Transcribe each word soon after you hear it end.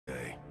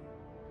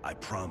I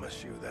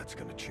promise you that's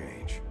gonna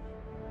change.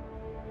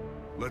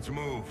 Let's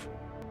move.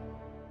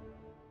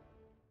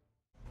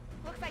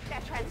 Looks like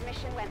that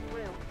transmission went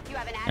through. You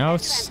have an Oh,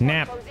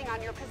 snap. closing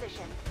on your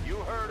position. You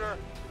heard her.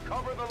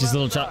 Cover the Just a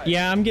little chop.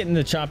 Yeah, I'm getting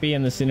the choppy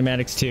and the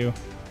cinematics too.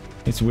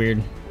 It's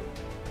weird.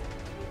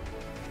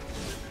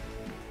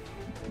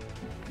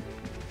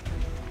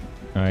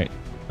 All right.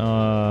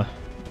 Oh,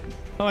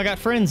 I got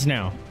friends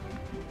now.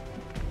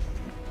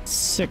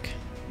 Sick.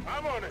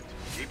 I'm on it.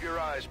 Keep your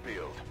eyes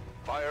peeled.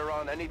 Fire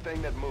on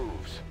anything that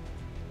moves.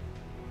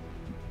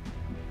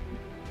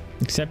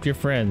 Except your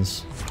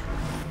friends.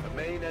 The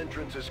main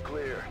entrance is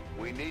clear.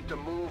 We need to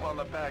move on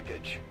the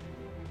package.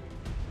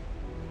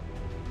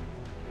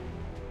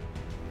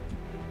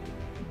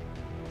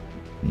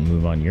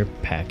 Move on your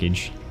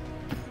package.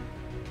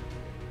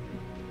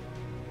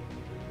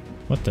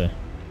 What the?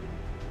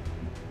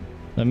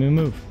 Let me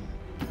move.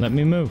 Let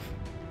me move.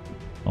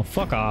 Oh,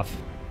 fuck off.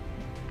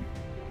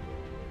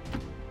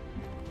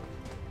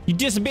 You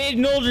disobeyed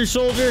an older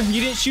soldier.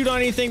 You didn't shoot on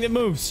anything that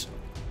moves.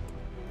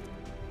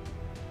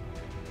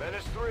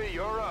 Menace 3,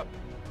 you're up.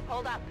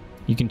 Hold up.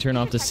 You can turn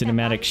off the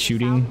cinematic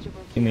shooting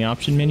in the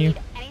option menu.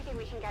 Anything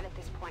we can get at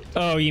this point.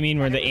 Oh, you mean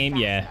where the aim?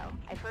 Yeah.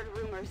 I've heard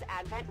rumors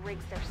Advent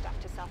rigs their stuff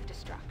to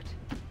self-destruct.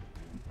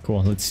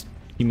 Cool. Let's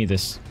give me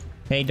this.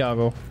 Hey,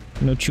 doggo.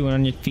 No chewing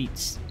on your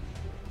feet.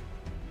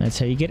 That's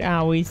how you get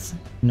owies.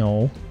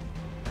 No.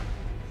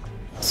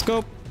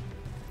 Scope.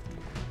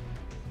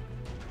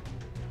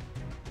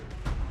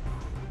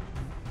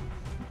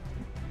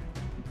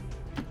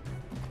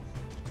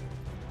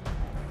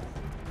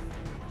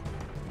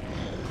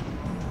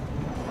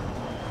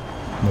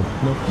 Nope,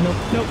 nope, nope,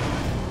 nope.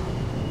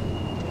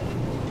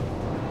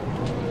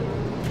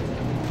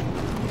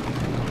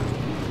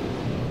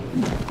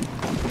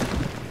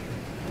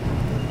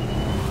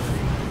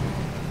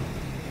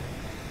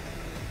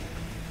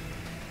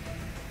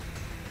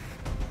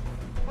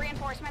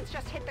 Reinforcements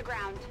just hit the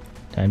ground.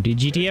 Time to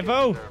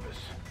GTFO. Nervous.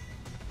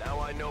 Now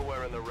I know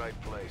we're in the right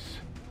place.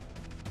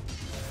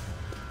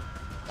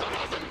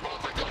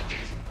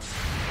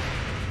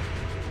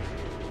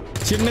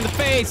 Shoot him in the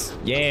face.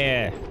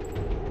 Yeah.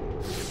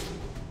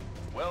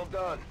 Well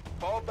done.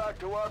 Fall back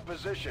to our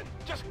position.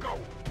 Just go.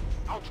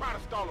 I'll try to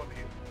stall him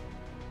here.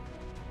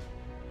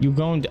 You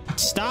going to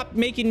stop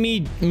making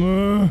me?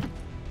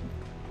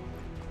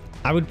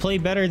 I would play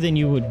better than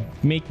you would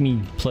make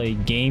me play,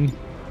 game.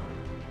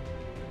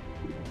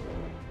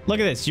 Look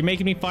at this. You're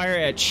making me fire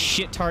at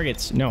shit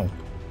targets. No.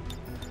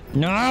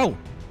 No.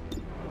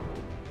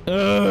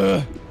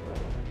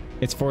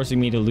 It's forcing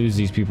me to lose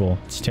these people.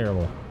 It's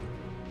terrible.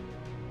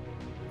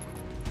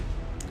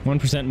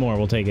 1% more.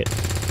 We'll take it.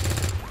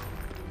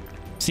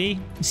 See?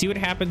 See what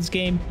happens,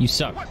 game? You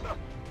suck.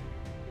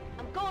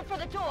 I'm going for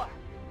the door.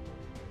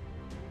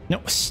 No,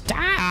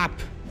 stop!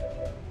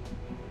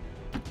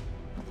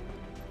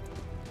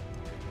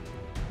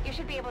 You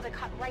should be able to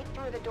cut right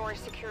through the door's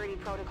security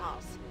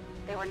protocols.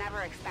 They were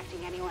never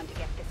expecting anyone to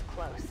get this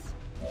close.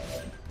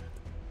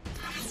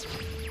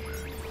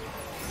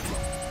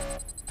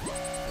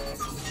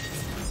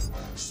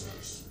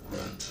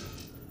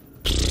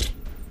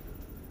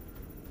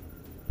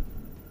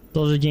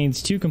 Soldier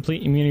gains 2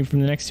 complete immunity from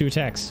the next 2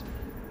 attacks.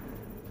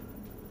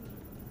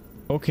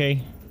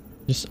 Okay.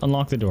 Just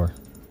unlock the door.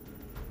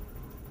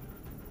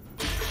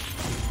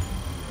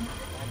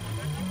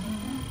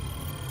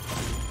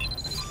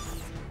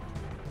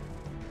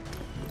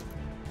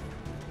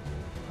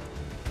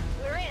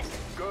 We're in.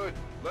 Good.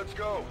 Let's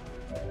go.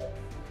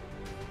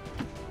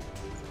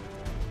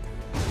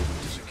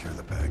 Secure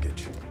the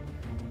package.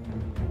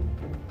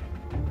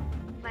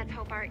 Let's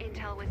hope our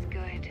intel was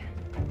good.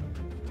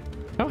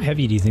 How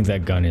heavy do you think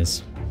that gun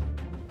is?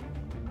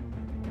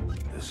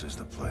 This is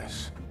the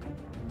place.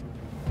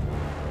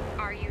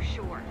 Are you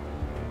sure?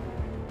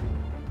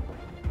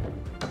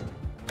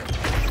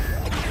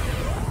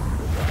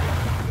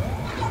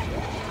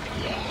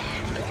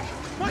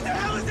 What the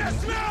hell is that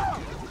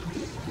smell?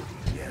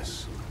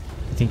 Yes.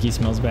 You think he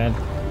smells bad?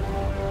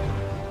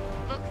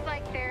 Looks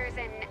like there's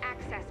an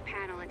access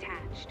panel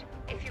attached.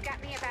 If you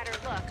got me a better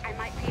look, I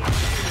might be able to...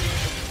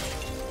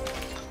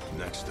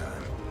 Next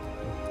time.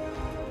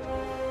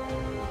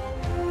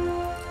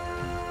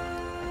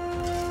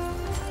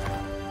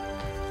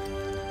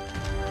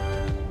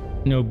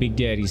 No big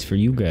daddies for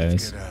you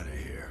guys. Get out of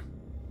here.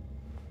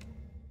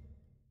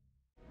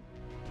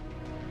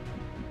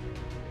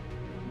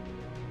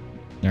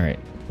 Alright.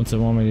 What's it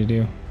want me to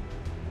do?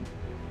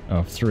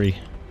 Oh, 3.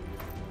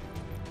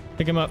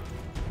 Pick him up.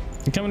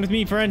 You're coming with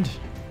me, friend.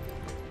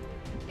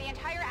 The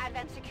entire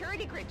Advent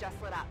security grid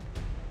just lit up.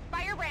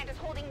 Firebrand is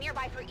holding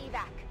nearby for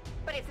evac,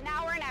 but it's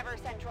now or never,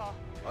 Central.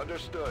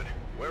 Understood.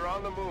 We're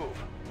on the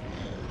move.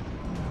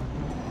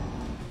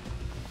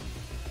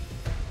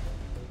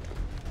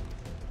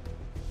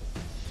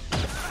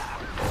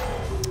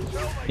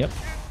 Yep.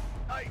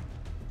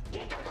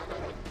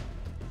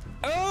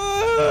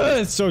 Oh,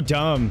 it's so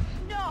dumb.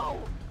 No!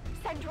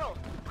 Central,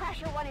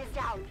 Crasher 1 is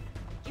down.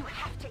 You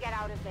have to get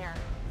out of there.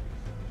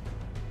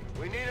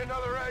 We need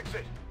another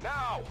exit.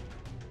 Now!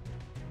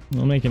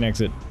 I'll make an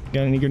exit.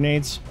 Got any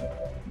grenades?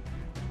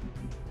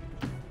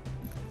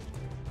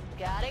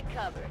 Got it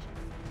covered.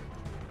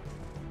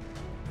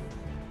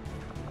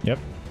 Yep.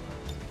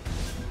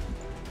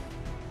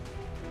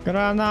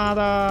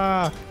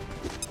 Granada!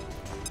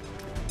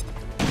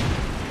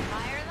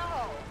 Fire in the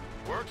hole.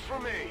 Works for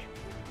me.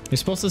 You're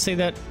supposed to say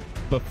that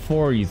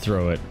before you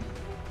throw it.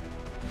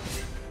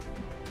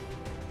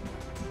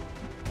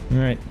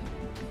 Alright.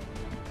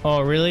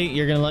 Oh, really?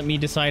 You're gonna let me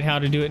decide how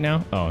to do it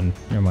now? Oh,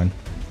 never mind.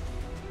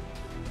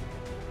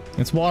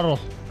 It's waddle.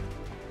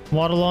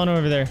 Waddle on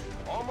over there.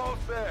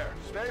 Almost there.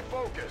 Stay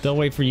focused. They'll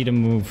wait for you to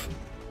move.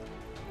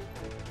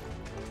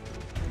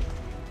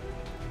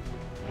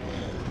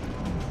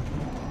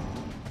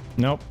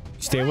 Nope.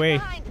 Stay Right away.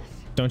 behind us.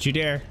 Don't you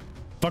dare.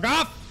 Fuck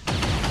off!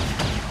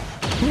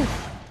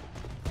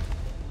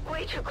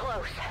 Way too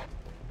close.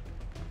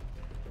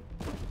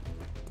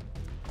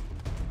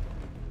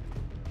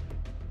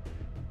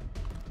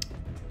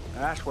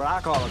 That's what I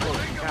call a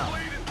close encounter.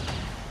 Completed.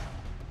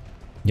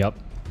 Yep.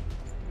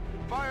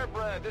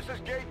 Firebrand, this is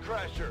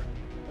Gatecrasher.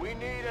 We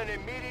need an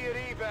immediate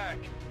evac.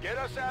 Get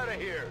us out of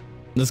here.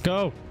 Let's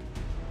go.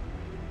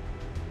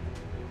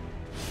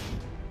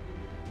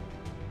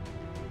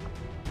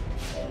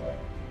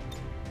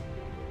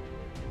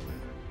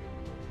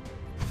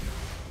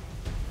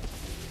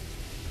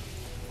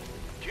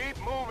 Keep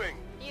moving.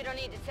 You don't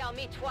need to tell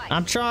me twice.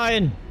 I'm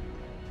trying.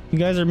 You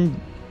guys are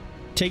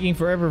taking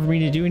forever for me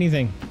to do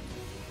anything.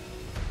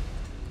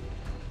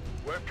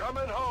 We're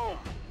coming home.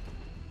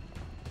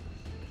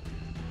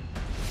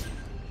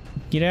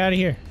 Get out of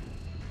here.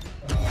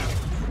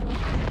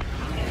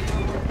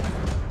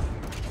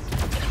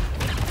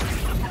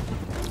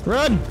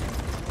 Run!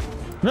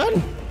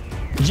 Run!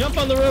 Jump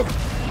on the rope!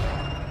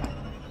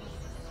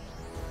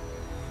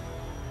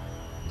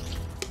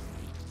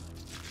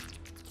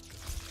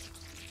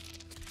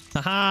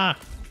 Haha!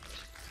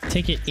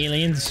 Take it,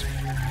 aliens.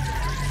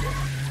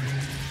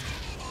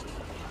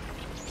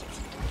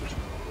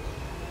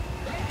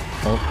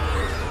 Oh.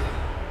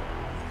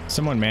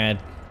 Someone mad.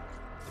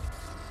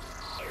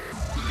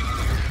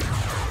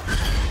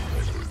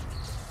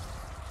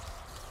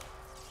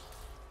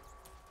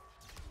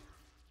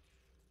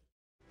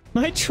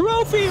 My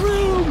trophy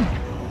room!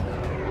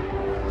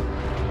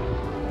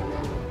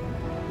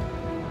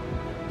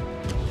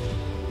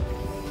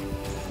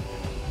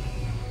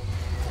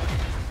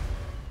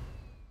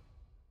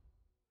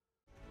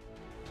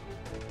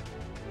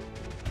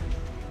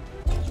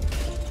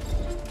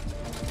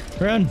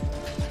 Run!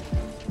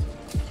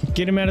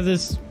 Get him out of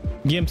this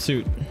gimp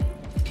suit.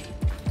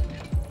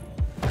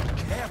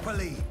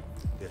 Carefully!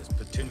 There's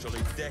potentially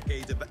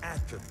decades of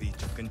atrophy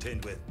to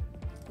contend with.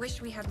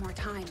 Wish we had more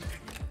time.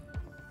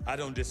 I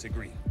don't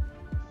disagree.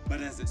 But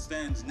as it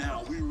stands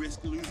now, we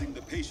risk losing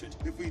the patient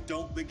if we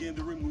don't begin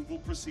the removal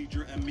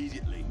procedure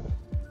immediately.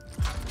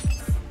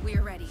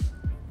 We're ready.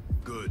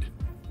 Good.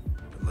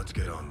 Then let's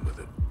get on with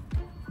it.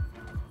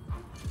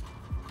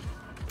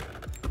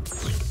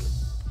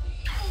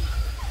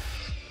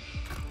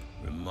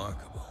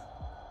 Remarkable.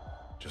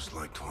 Just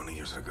like 20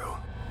 years ago.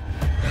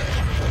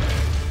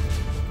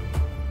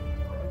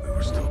 We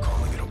were still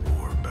calling it a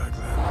war back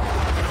then.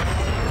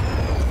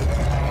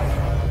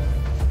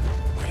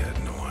 We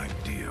had no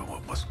idea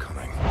what was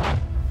coming.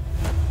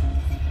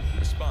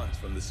 Response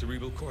from the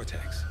cerebral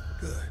cortex.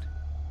 Good.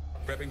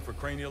 Prepping for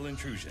cranial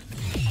intrusion.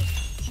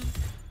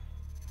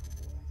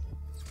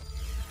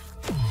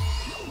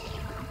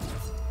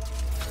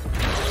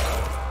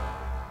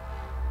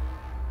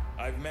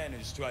 I've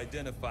managed to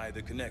identify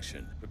the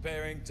connection.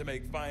 Preparing to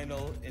make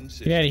final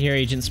incision. Get out of here,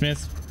 Agent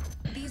Smith.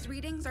 These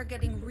readings are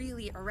getting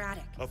really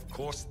erratic. Of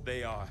course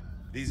they are.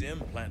 These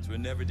implants were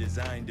never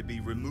designed to be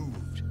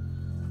removed.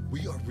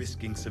 We are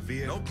risking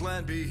severe... No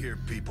plan B here,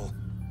 people.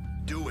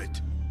 Do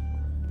it.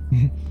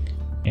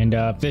 And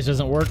if this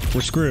doesn't work,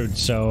 we're screwed,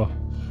 so...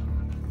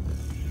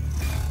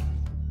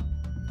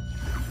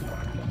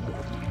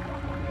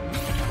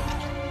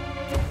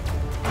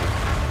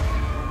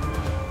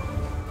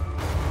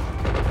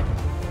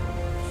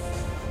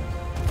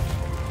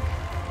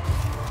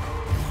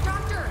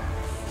 Doctor!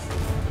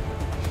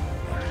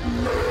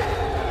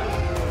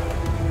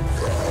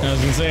 I was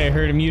gonna say, I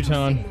heard a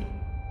muton.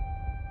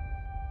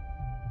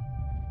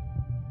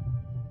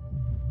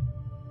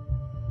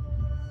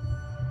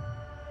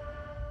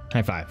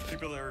 High five.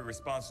 Pupillary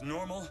response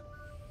normal.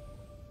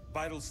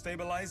 Vital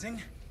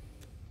stabilizing.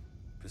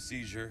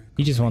 Procedure.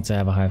 He just wants to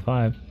have a high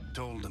five.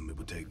 Told them it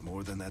would take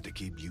more than that to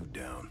keep you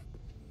down.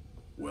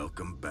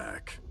 Welcome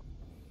back,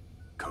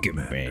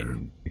 Commander.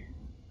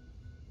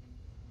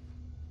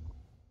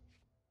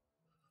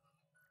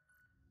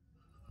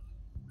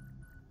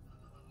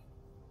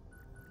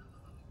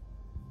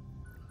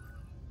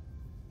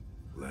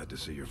 Glad to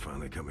see you're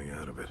finally coming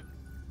out of it.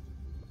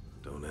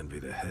 Don't envy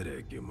the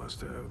headache you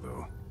must have,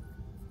 though.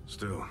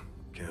 Still,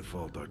 can't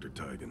fault Dr.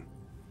 Tigan.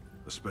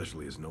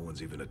 Especially as no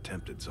one's even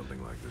attempted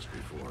something like this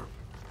before.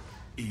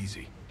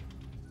 Easy.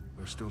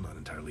 We're still not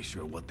entirely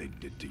sure what they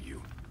did to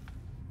you.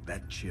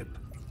 That chip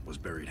was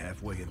buried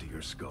halfway into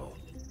your skull.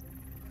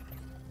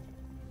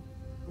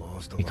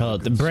 Lost a We lot call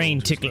of it the good brain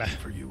soldiers tickler. looking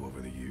for you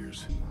over the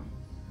years.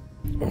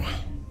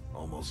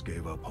 Almost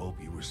gave up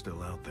hope you were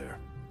still out there.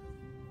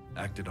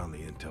 Acted on the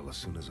intel as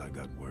soon as I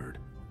got word.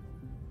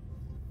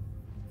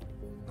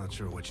 Not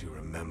sure what you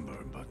remember,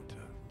 but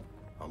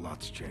a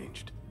lot's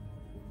changed.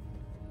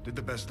 Did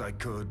the best I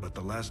could, but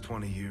the last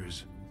 20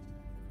 years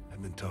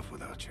have been tough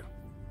without you.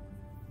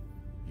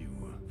 You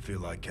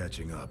feel like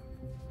catching up.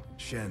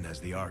 Shen has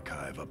the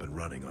archive up and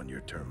running on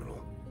your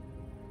terminal.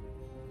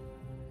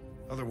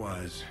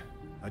 Otherwise,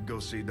 I'd go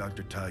see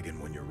Dr.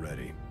 Tigan when you're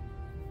ready.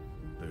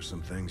 There's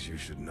some things you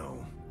should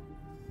know.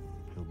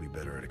 He'll be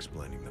better at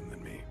explaining them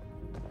than me.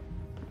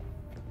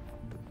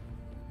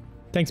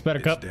 Thanks,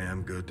 Buttercup. It's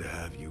damn good to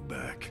have you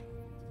back,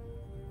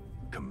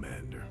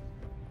 Commander.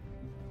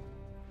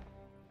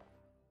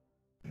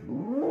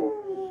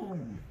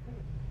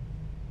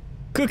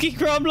 Cookie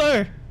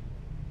Crumbler!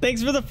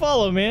 Thanks for the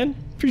follow, man.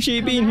 Appreciate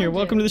you being here.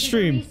 Welcome to the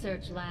stream.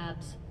 Research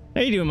labs.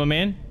 How you doing, my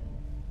man?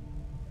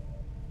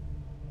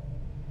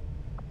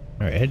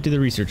 Alright, head to the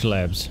research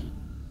labs.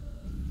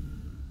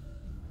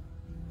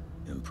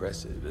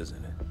 Impressive,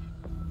 isn't it?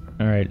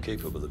 Alright.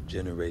 Capable of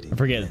generating I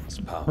forget. immense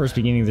power. First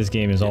beginning of this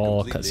game is Yet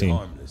all completely cutscene.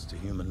 harmless to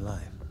human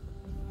life.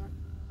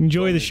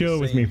 Enjoy Only the show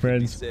with same me, can be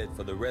friends. said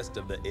for the rest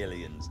of the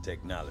aliens'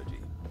 technology,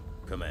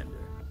 Commander.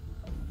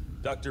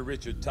 Dr.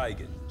 Richard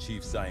Tigan,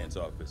 Chief Science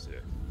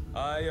Officer.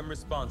 I am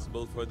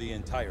responsible for the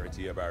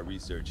entirety of our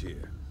research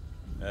here,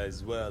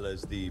 as well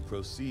as the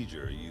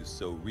procedure you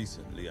so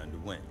recently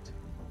underwent.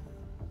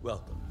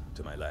 Welcome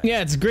to my lab.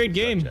 Yeah, it's a great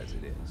game. Such as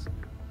it is.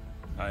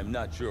 I'm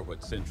not sure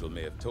what Central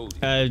may have told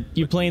you.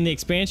 You playing the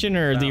expansion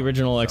or the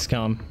original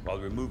XCOM? While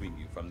removing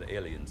you from the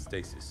alien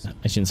stasis.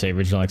 I shouldn't say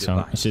original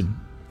XCOM. I should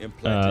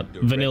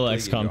vanilla directly in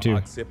XCOM your too.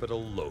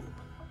 Occipital lobe.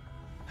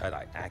 Had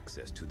I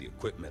access to the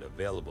equipment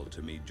available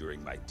to me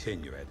during my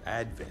tenure at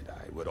Advent,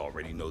 I would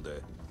already know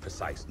the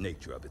precise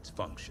nature of its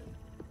function.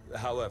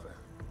 However,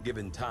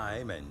 given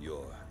time and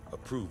your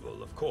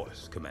approval, of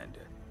course,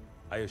 Commander,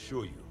 I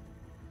assure you,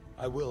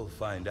 I will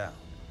find out.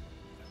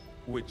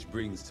 Which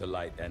brings to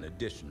light an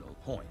additional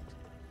point.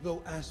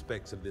 Though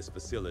aspects of this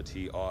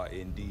facility are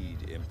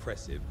indeed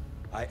impressive,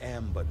 I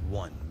am but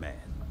one man.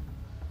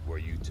 Were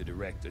you to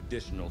direct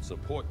additional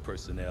support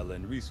personnel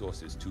and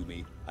resources to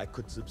me, I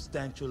could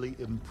substantially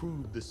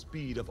improve the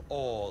speed of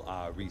all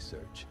our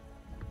research.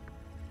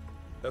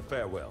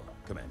 Farewell,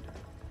 Commander.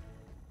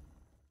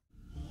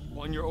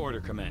 On your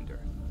order, Commander.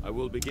 I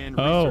will begin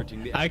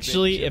researching the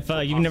actually, if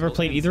you've never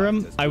played either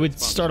of them, I would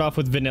start off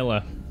with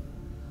vanilla.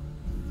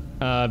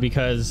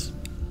 Because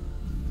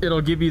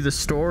it'll give you the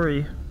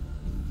story.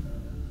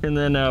 And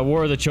then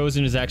War of the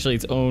Chosen is actually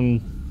its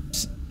own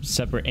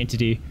separate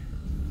entity.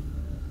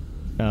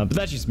 But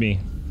that's just me.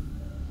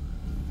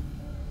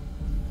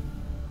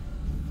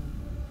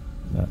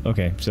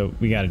 Okay, so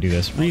we gotta do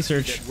this.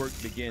 Research. Work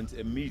begins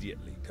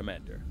immediately,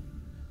 Commander.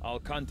 I'll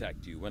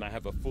contact you when I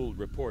have a full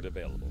report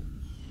available.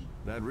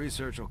 That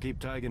research will keep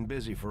Tigan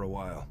busy for a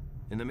while.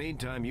 In the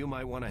meantime, you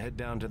might want to head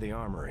down to the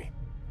armory.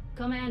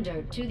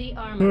 Commander, to the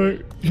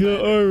armory.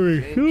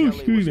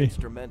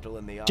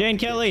 Jane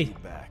Kelly.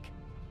 Back.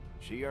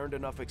 She earned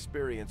enough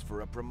experience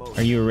for a promotion.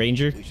 Are you a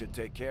ranger? We should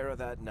take care of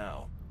that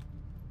now.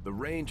 The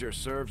Ranger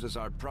serves as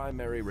our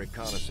primary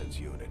reconnaissance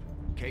unit,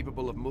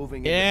 capable of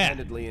moving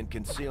independently in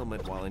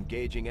concealment while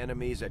engaging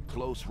enemies at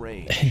close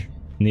range.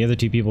 And the other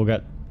two people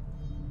got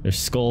their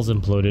skulls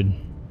imploded.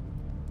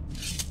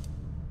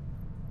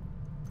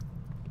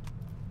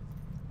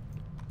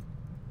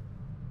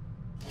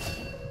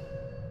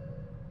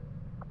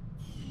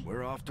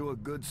 We're off to a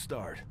good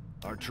start.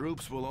 Our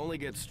troops will only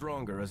get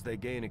stronger as they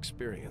gain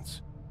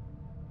experience.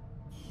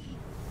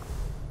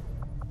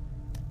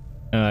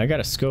 I got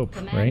a scope,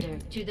 Commander,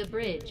 right? to the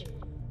bridge.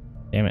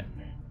 Damn it.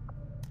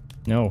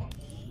 No.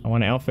 I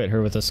want to outfit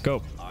her with a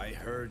scope. I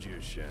heard you,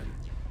 Shen.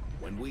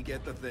 When we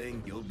get the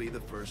thing, you'll be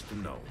the first to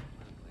know.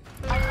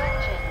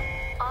 Attention.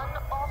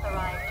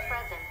 Unauthorized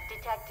presence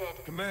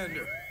detected.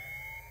 Commander,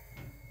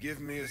 give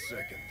me a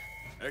second.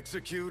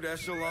 Execute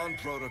Echelon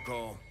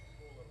Protocol.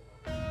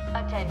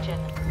 Attention.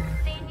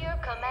 Senior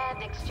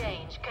command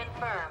exchange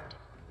confirmed.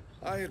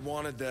 I had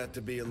wanted that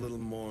to be a little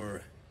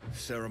more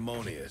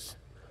ceremonious,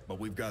 but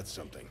we've got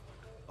something.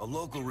 A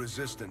local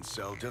resistance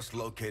cell just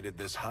located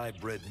this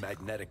hybrid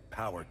magnetic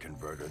power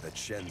converter that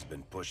Shen's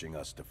been pushing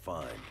us to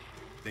find.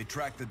 They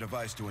tracked the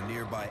device to a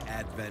nearby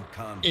Advent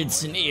convoy.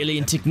 It's an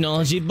alien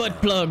technology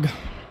butt plug.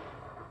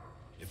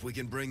 If we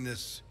can bring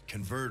this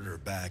converter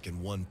back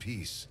in one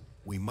piece,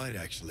 we might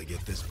actually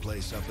get this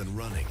place up and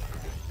running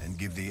and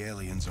give the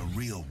aliens a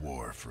real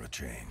war for a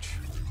change.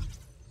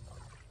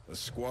 The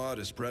squad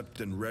is prepped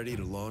and ready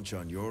to launch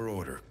on your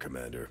order,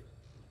 Commander.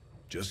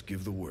 Just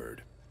give the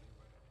word.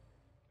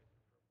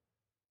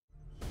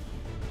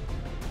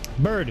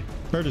 Bird.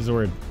 Bird is the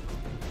word.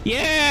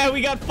 Yeah,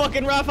 we got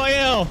fucking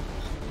Raphael.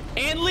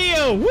 And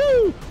Leo.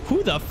 Woo!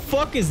 Who the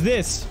fuck is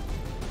this?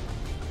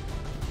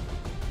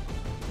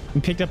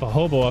 We picked up a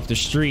hobo off the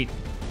street.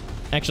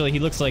 Actually, he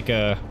looks like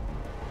an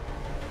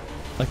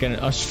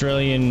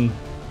Australian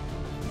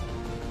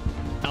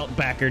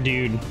outbacker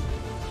dude.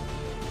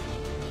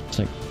 It's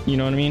like You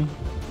know what I mean?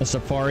 A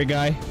safari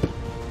guy.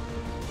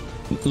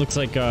 Looks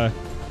like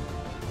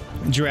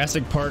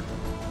Jurassic Park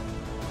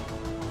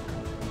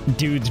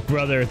dude's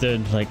brother.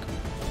 Like,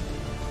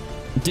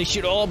 they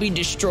should all be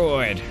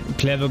destroyed.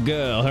 Clever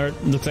girl. Her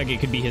looks like it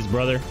could be his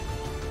brother.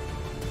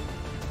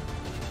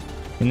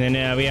 And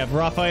then we have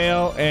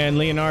Raphael and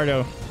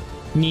Leonardo,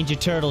 Ninja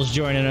Turtles,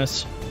 joining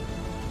us.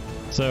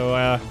 So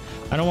I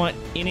don't want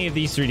any of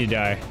these three to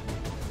die.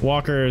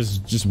 Walker is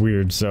just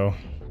weird, so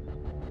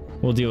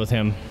we'll deal with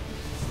him.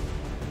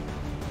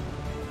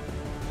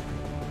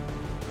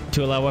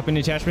 To allow weapon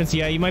attachments?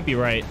 Yeah, you might be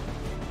right.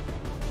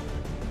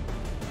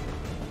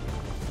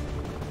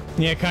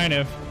 Yeah, kind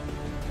of.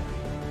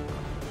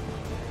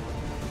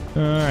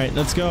 Alright,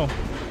 let's go.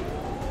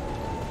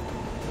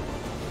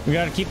 We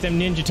gotta keep them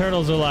Ninja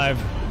Turtles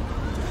alive.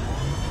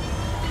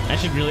 I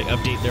should really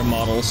update their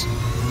models.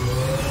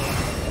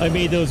 I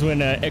made those when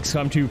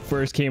XCOM 2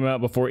 first came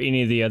out, before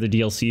any of the other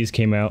DLCs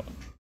came out.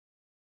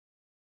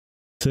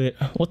 So,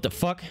 what the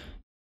fuck?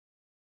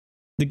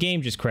 The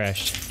game just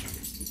crashed.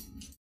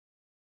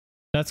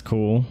 That's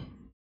cool.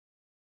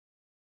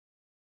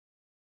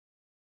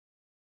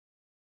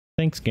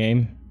 Thanks,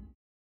 game.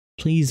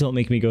 Please don't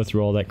make me go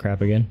through all that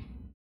crap again.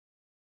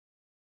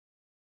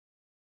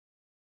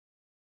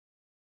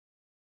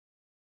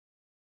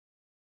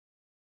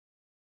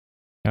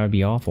 That would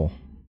be awful.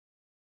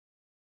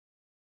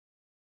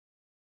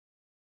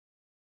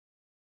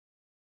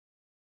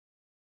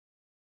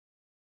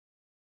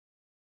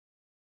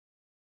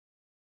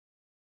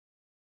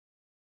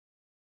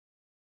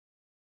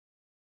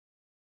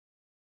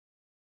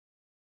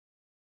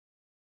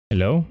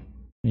 Hello?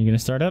 Are you gonna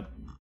start up?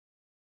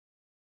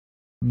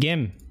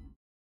 Gim.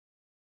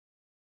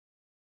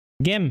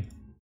 Gim.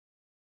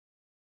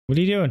 What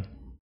are you doing?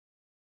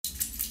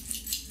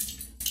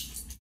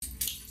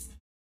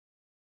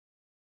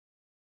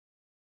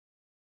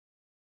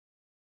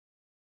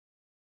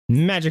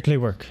 Magically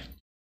work.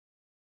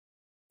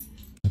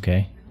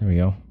 Okay, there we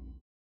go.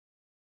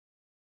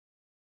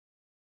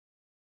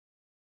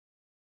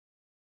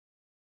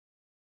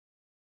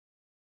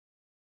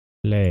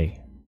 Play.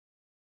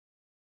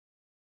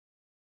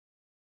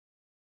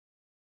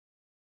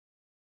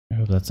 I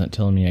hope that's not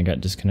telling me I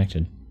got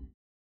disconnected.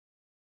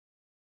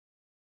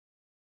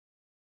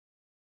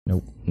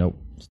 Nope, nope.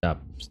 Stop,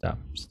 stop,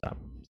 stop.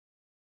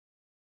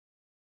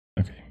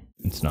 Okay,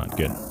 it's not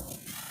good.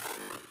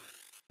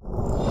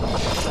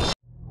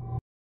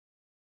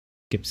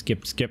 Skip,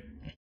 skip, skip.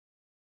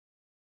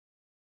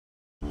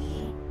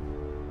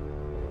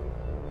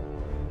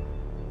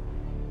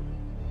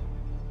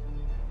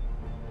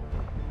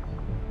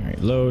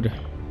 Alright, load.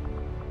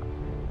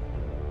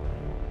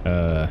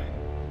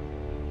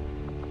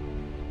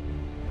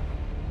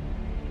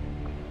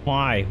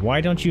 Why?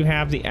 Why don't you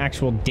have the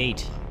actual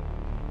date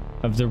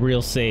of the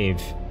real save?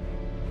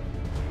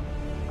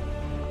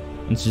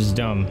 It's just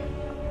dumb.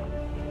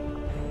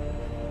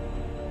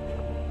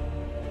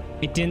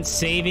 It didn't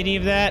save any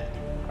of that?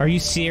 Are you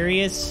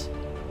serious?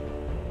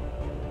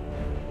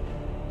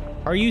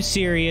 Are you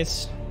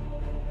serious?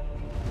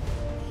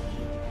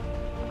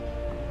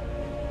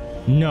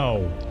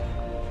 No.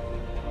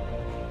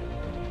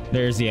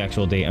 There's the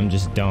actual date. I'm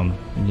just dumb.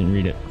 I didn't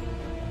read it.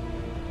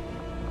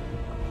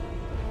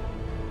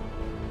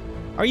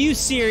 Are you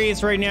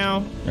serious right now?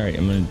 All right,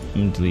 I'm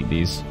gonna delete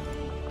these.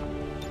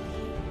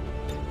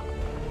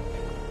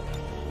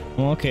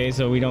 Well, okay,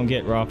 so we don't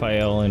get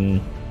Raphael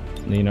and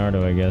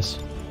Leonardo, I guess.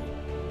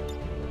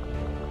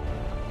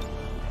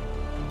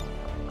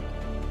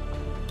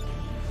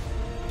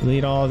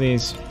 Delete all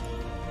these.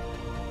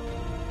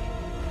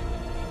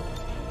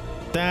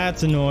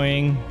 That's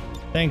annoying.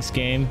 Thanks,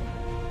 game.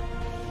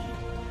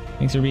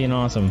 Thanks for being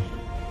awesome.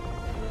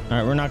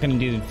 Alright, we're not gonna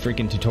do the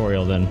freaking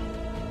tutorial then.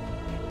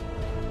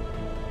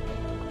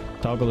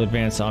 Toggle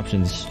advanced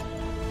options.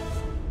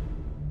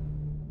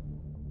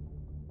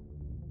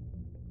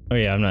 Oh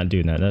yeah, I'm not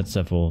doing that. That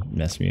stuff will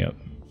mess me up.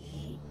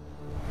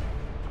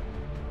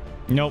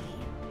 Nope.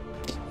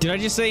 Did I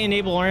just say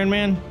enable Iron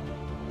Man?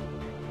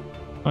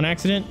 On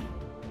accident?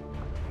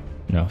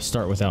 No,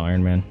 start without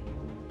Iron Man.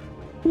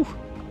 Whew.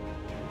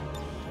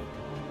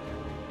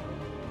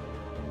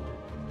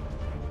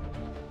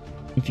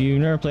 If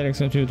you've never played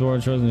XCOM 2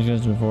 towards Chosen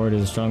Discussion before, it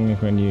is a strong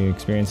link when you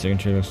experience the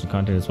introduction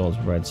content as well as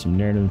provide some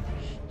narrative.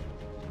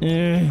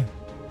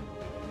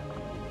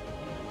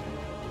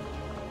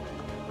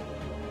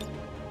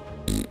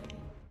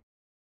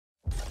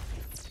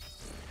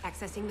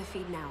 Accessing the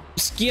feed now.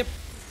 Skip,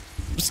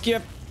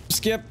 skip,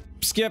 skip,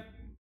 skip,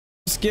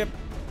 skip.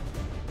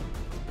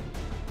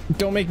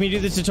 Don't make me do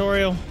the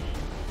tutorial.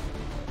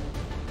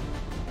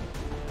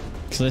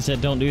 Because I said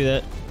don't do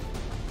that.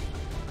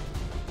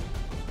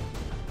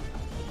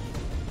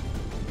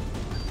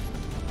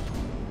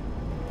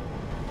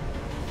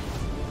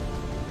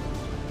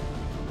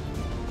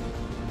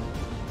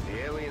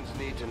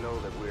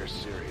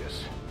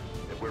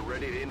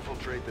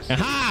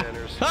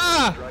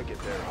 Strike at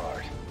their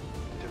heart.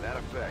 To that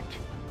effect,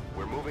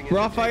 we're moving in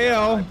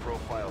Raphael. a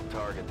high-profile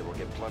target that will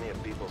get plenty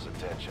of people's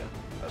attention.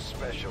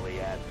 especially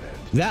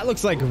Advent. That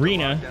looks like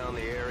Rena. Lock down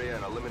the area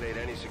and eliminate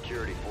any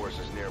security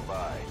forces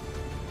nearby.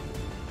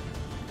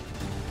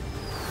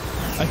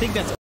 I think that's